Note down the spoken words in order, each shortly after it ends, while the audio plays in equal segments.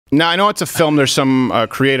Now, I know it's a film. There's some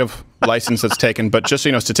creative license that's taken, but just so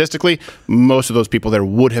you know, statistically, most of those people there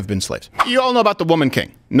would have been slaves. You all know about the Woman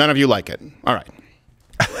King. None of you like it. All right.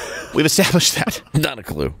 We've established that. Not a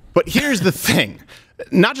clue. But here's the thing.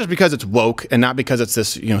 Not just because it's woke and not because it's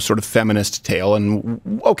this, sort of feminist tale. And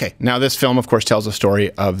okay, now this film, of course, tells the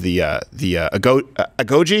story of the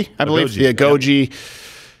Agoji, I believe. The Agoji.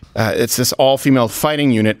 It's this all-female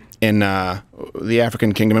fighting unit in the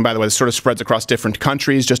African kingdom. And by the way, this sort of spreads across different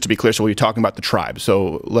countries, just to be clear. So we'll be talking about the tribe.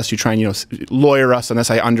 So unless you try and, lawyer us on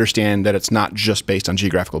this, I understand that it's not just based on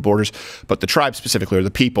geographical borders, but the tribe specifically, or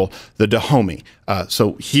the people, the Dahomey.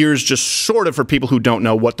 So here's just sort of for people who don't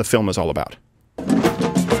know what the film is all about.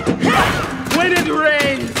 When it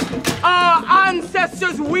rains, our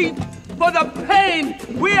ancestors weep for the pain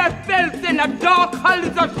we have felt in the dark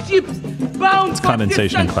hulls of ships bound for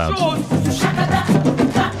condensation distant clouds. shores.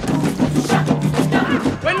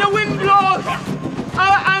 When the wind blows,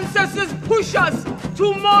 our ancestors push us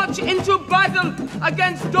to march into battle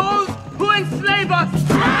against those who enslave us.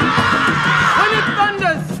 When it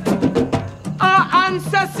thunders, our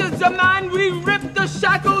ancestors demand we rip the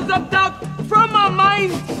shackles of doubt from our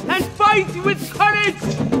minds and fight with courage.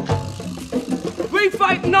 We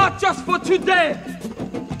fight not just for today,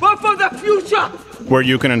 but for the future. Where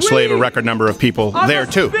you can enslave a record number of people there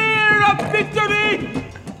too. We are the spear of victory.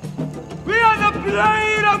 We are the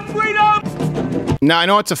blade of freedom. Now, I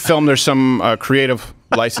know it's a film. There's some creative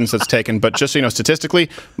license that's taken, but just so you know, statistically,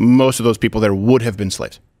 most of those people there would have been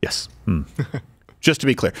slaves. Yes. Just to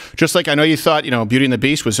be clear. Just like I know you thought, Beauty and the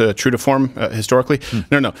Beast was true to form historically.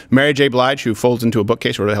 No. Mary J. Blige, who folds into a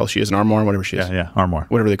bookcase, or whatever the hell she is, an armoire, whatever she is. Yeah, armoire.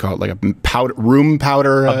 Whatever they call it, like a room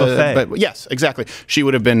powder. A buffet. But yes, exactly. She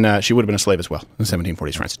would have been a slave as well in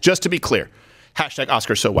 1740s France. Just to be clear. Hashtag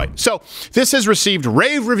Oscar so white. So this has received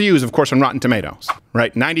rave reviews, of course, on Rotten Tomatoes.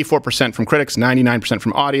 Right? 94% from critics, 99%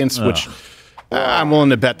 from audience, which I'm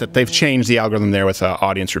willing to bet that they've changed the algorithm there with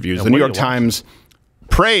audience reviews. Yeah, the New York Times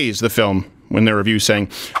praised the film when their review saying,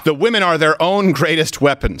 the women are their own greatest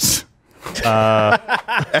weapons.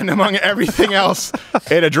 And among everything else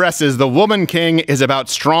it addresses, The Woman King is about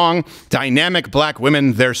strong, dynamic black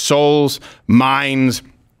women, their souls, minds,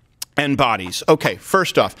 and bodies. Okay,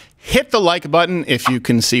 first off, hit the like button if you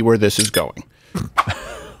can see where this is going.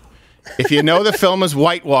 If you know the film is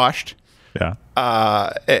whitewashed, yeah.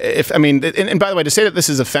 And by the way, to say that this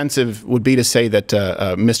is offensive would be to say that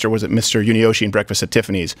Mr. Yunioshi in Breakfast at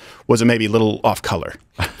Tiffany's was maybe a little off color.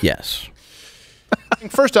 Yes.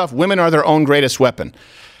 First off, women are their own greatest weapon.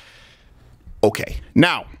 Okay,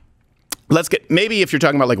 now let's get, maybe if you're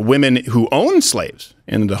talking about like women who own slaves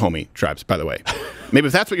in the Dahomey tribes, by the way, maybe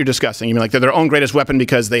if that's what you're discussing, you mean like they're their own greatest weapon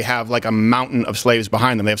because they have like a mountain of slaves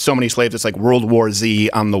behind them. They have so many slaves, it's like World War Z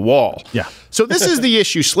on the wall. Yeah. So this is the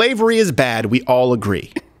issue. Slavery is bad. We all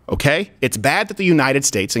agree. Okay? It's bad that the United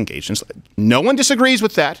States engaged in slavery. No one disagrees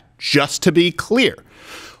with that, just to be clear.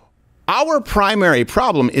 Our primary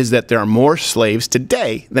problem is that there are more slaves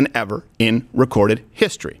today than ever in recorded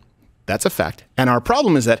history. That's a fact. And our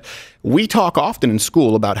problem is that we talk often in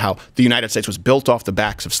school about how the United States was built off the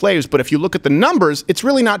backs of slaves, but if you look at the numbers, it's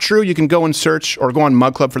really not true. You can go and search or go on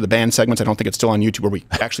Mug Club for the band segments. I don't think it's still on YouTube, where we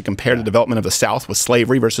actually compare the development of the South with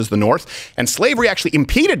slavery versus the North. And slavery actually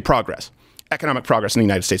impeded progress, economic progress in the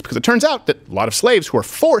United States, because it turns out that a lot of slaves who are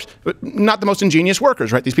forced, but not the most ingenious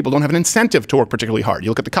workers, right? These people don't have an incentive to work particularly hard.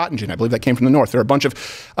 You look at the cotton gin, I believe that came from the North. There are a bunch of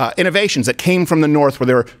innovations that came from the North where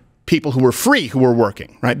there were people who were free who were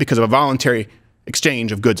working, right? Because of a voluntary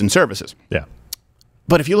exchange of goods and services. Yeah.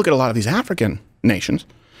 But if you look at a lot of these African nations,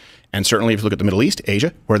 and certainly if you look at the Middle East,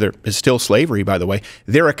 Asia, where there is still slavery, by the way,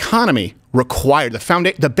 their economy required,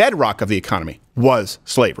 the bedrock of the economy was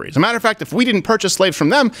slavery. As a matter of fact, if we didn't purchase slaves from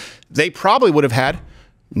them, they probably would have had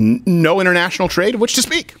no international trade of which to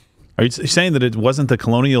speak. Are you saying that it wasn't the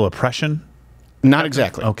colonial oppression? Not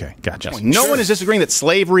exactly. Okay, gotcha. No one is disagreeing that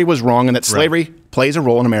slavery was wrong and that slavery plays a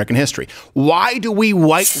role in American history. Why do we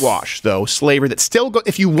whitewash, though, slavery that still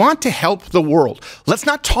if you want to help the world, let's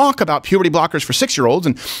not talk about puberty blockers for 6-year-olds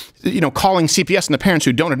and, calling CPS and the parents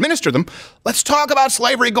who don't administer them. Let's talk about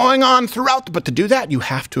slavery going on throughout. But to do that, you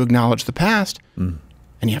have to acknowledge the past.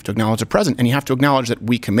 And you have to acknowledge the present, and you have to acknowledge that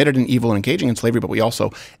we committed an evil in engaging in slavery, but we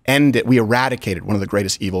also we eradicated one of the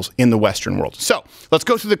greatest evils in the Western world. So let's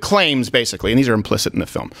go through the claims, basically, and these are implicit in the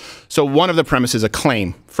film. So one of the premises, a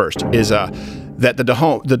claim first, is that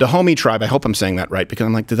the Dahomey tribe, I hope I'm saying that right, because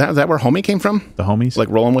I'm like, is that where homie came from? The homies? Like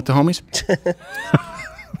rolling with the homies?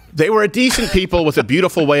 They were a decent people with a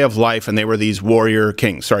beautiful way of life, and they were these warrior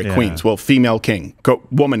kings. Sorry, queens. Well, female king,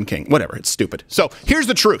 woman king, whatever. It's stupid. So here's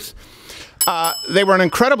the truth. They were an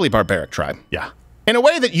incredibly barbaric tribe. Yeah. In a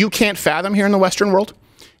way that you can't fathom here in the Western world.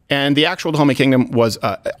 And the actual Dahomey Kingdom was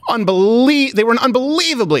they were an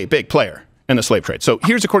unbelievably big player in the slave trade. So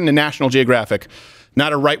here's according to National Geographic,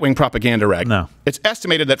 not a right-wing propaganda rag. No. It's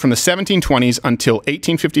estimated that from the 1720s until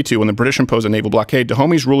 1852, when the British imposed a naval blockade,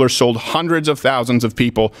 Dahomey's rulers sold hundreds of thousands of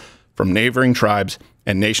people from neighboring tribes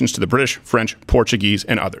and nations to the British, French, Portuguese,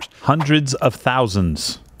 and others. Hundreds of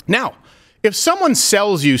thousands. Now, if someone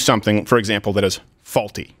sells you something, for example, that is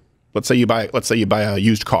faulty, let's say you buy a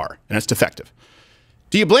used car and it's defective,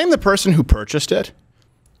 do you blame the person who purchased it?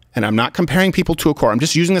 And I'm not comparing people to a car. I'm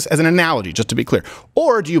just using this as an analogy, just to be clear.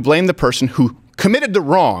 Or do you blame the person who committed the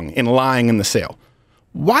wrong in lying in the sale?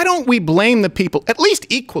 Why don't we blame the people at least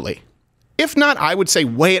equally? If not, I would say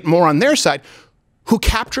weigh it more on their side, who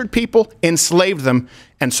captured people, enslaved them,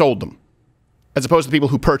 and sold them, as opposed to the people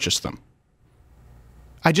who purchased them.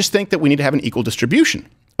 I just think that we need to have an equal distribution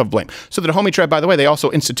of blame. So the Dahomey tribe, by the way, they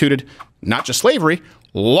also instituted not just slavery,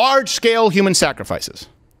 large-scale human sacrifices.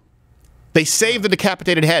 They saved the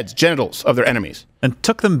decapitated heads, genitals of their enemies. And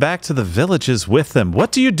took them back to the villages with them.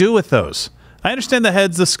 What do you do with those? I understand the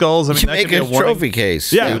heads, the skulls. I mean, You that make could be a warning. trophy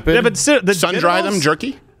case. Yeah, stupid. yeah, but still, the Sun-dry them, genitals?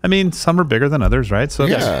 jerky? I mean, some are bigger than others, right? So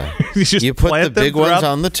Yeah. you just You put the plant them big ones throughout-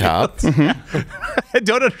 on the top. I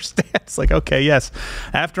don't understand. It's like, okay, yes.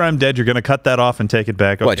 After I'm dead, you're going to cut that off and take it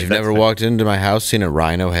back. Okay, What, you've that's never fine. walked into my house, seen a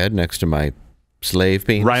rhino head next to my slave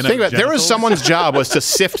penis? Rhino Think about it. There was genitals? someone's job was to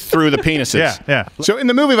sift through the penises. Yeah, yeah. So in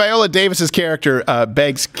the movie, Viola Davis's character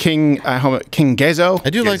begs King Gezo I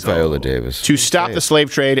do like Viola Davis. to stop the slave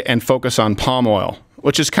trade and focus on palm oil,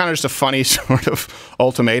 which is kind of just a funny sort of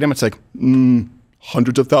ultimatum. It's like,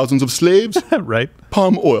 hundreds of thousands of slaves, Right.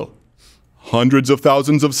 palm oil. Hundreds of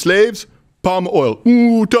thousands of slaves, palm oil.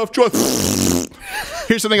 Ooh, tough choice.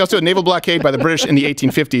 Here's something else too. A naval blockade by the British in the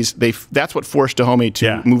 1850s. That's what forced Dahomey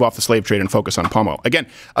to move off the slave trade and focus on palm oil. Again,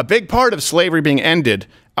 a big part of slavery being ended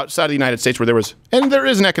outside of the United States, where there was, and there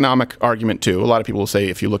is an economic argument too. A lot of people will say,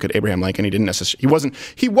 if you look at Abraham Lincoln, he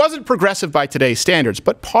wasn't progressive by today's standards,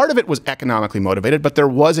 but part of it was economically motivated. But there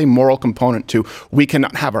was a moral component to, we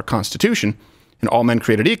cannot have our Constitution and all men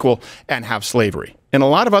created equal and have slavery. In a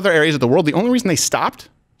lot of other areas of the world, the only reason they stopped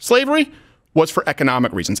slavery was for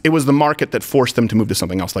economic reasons. It was the market that forced them to move to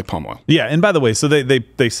something else like palm oil. Yeah, and by the way, so they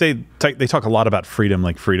talk a lot about freedom,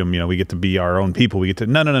 like freedom, we get to be our own people. We get to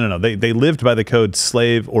no. They lived by the code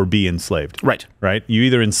slave or be enslaved. Right. Right? You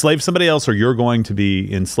either enslave somebody else or you're going to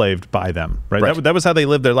be enslaved by them. Right? That was how they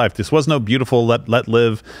lived their life. This was no beautiful let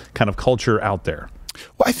live kind of culture out there.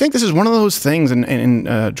 Well, I think this is one of those things,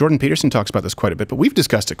 and Jordan Peterson talks about this quite a bit, but we've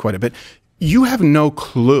discussed it quite a bit. You have no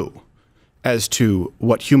clue as to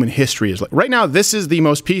what human history is like. Right now, this is the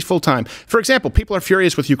most peaceful time. For example, people are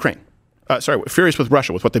furious with Ukraine. Furious with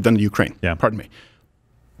Russia, with what they've done to Ukraine. Yeah. Pardon me.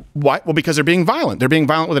 Why? Well, because they're being violent. They're being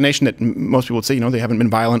violent with a nation that most people would say, they haven't been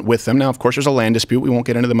violent with them. Now, of course, there's a land dispute. We won't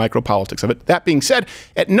get into the micropolitics of it. That being said,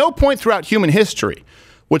 at no point throughout human history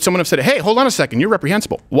would someone have said, hey, hold on a second, you're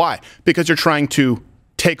reprehensible. Why? Because you're trying to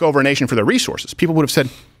take over a nation for their resources. People would have said,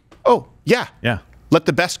 oh, yeah. Let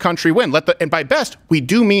the best country win. And by best, we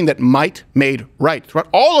do mean that might made right throughout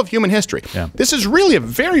all of human history. Yeah. This is really a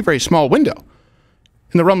very, very small window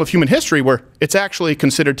in the realm of human history where it's actually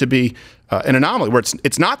considered to be an anomaly, where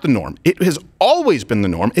it's not the norm. It has always been the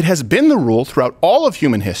norm. It has been the rule throughout all of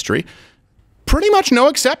human history. Pretty much no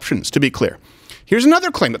exceptions, to be clear. Here's another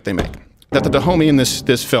claim that they make, that the Dahomey in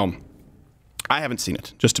this film, I haven't seen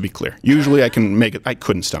it, just to be clear. Usually I can make it. I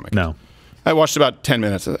couldn't stomach it. No. I watched about 10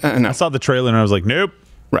 minutes. And I saw the trailer and I was like, nope.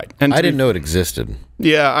 Right. And I didn't know it existed.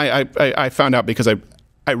 Yeah, I found out because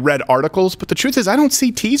I read articles, but the truth is I don't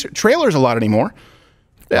see trailers a lot anymore.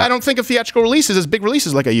 I don't think of theatrical releases as big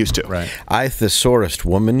releases like I used to. Right. I thesaurused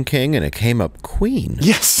woman king and it came up queen.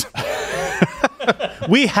 Yes.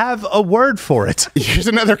 We have a word for it. Here's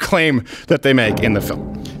another claim that they make in the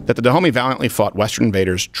film, that the Dahomey valiantly fought Western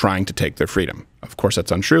invaders trying to take their freedom. Of course,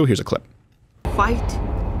 that's untrue. Here's a clip. Fight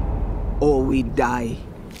or we die.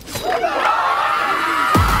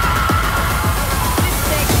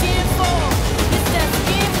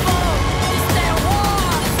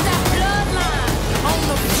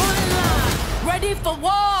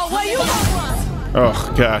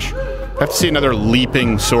 Oh, gosh. I have to see another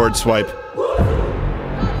leaping sword swipe.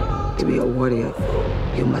 To be a warrior,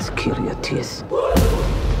 you must kill your tears. We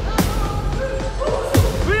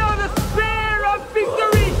are the spear of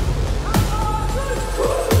victory!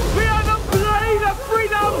 We are the blade of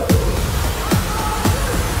freedom!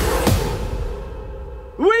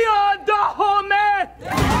 We are Dahomey!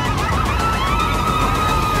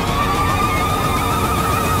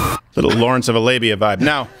 Little Lawrence of Arabia vibe.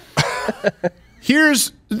 Now,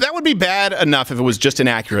 here's That would be bad enough if it was just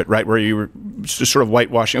inaccurate, right? Where you were just sort of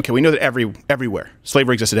whitewashing. Okay, we know that everywhere.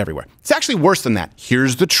 Slavery existed everywhere. It's actually worse than that.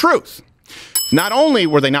 Here's the truth. Not only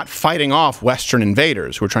were they not fighting off Western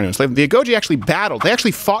invaders who were trying to enslave them, the Agoji actually battled. They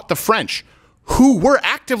actually fought the French, who were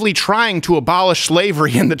actively trying to abolish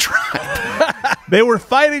slavery in the tribe. They were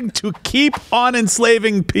fighting to keep on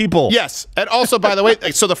enslaving people. Yes. And also, by the way,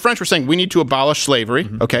 so the French were saying, we need to abolish slavery.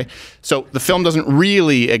 Okay. So the film doesn't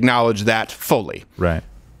really acknowledge that fully. Right.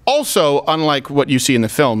 Also, unlike what you see in the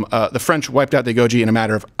film, the French wiped out the Agoji in a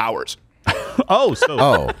matter of hours.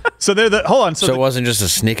 So they're the hold on. So it wasn't just a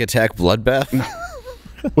sneak attack bloodbath?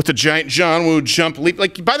 With the giant John Woo jump leap.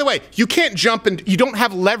 Like, by the way, you can't jump and you don't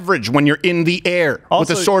have leverage when you're in the air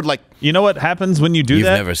also, with a sword. Like, you know what happens when you do that?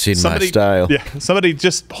 You've never seen my style. Yeah, somebody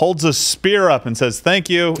just holds a spear up and says, "Thank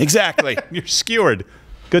you." Exactly. You're skewered.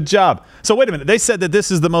 Good job. So wait a minute. They said that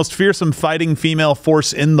this is the most fearsome fighting female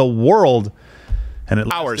force in the world, and it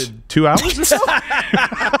lasted 2 hours or so.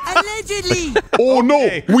 Allegedly. Oh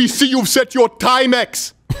no! We see you've set your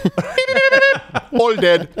Timex. All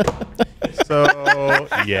dead. So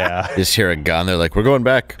yeah. Just hear a gun. They're like, "We're going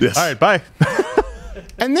back." Yes. All right. Bye.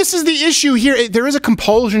 And this is the issue here. There is a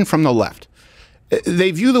compulsion from the left.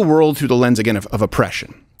 They view the world through the lens, again, of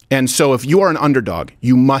oppression. And so if you are an underdog,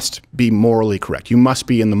 you must be morally correct. You must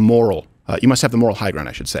be in the moral, you must have the moral high ground,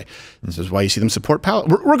 I should say. This is why you see them support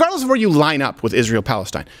Palestine, regardless of where you line up with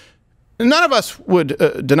Israel-Palestine. None of us would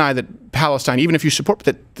deny that Palestine, even if you support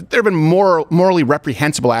that, there have been morally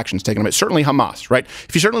reprehensible actions taken by it. Certainly Hamas, right?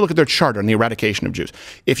 If you certainly look at their charter on the eradication of Jews.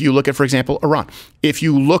 If you look at, for example, Iran. If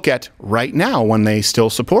you look at right now when they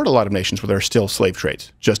still support a lot of nations where there are still slave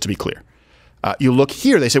trades, just to be clear. You look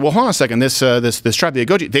here, they say, well, hold on a second, this tribe, the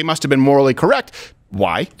Agoji, they must have been morally correct.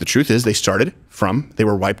 Why? The truth is they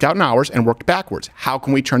were wiped out in hours and worked backwards. How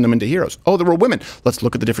can we turn them into heroes? Oh, there were women. Let's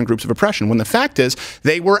look at the different groups of oppression. When the fact is,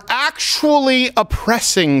 they were actually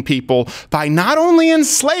oppressing people by not only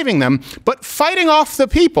enslaving them, but fighting off the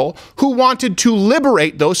people who wanted to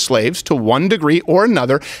liberate those slaves to one degree or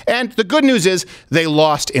another. And the good news is, they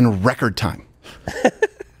lost in record time.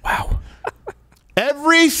 Wow.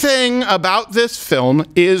 Everything about this film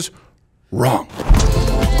is wrong.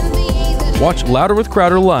 Watch Louder with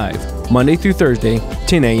Crowder live, Monday through Thursday,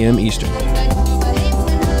 10 a.m. Eastern.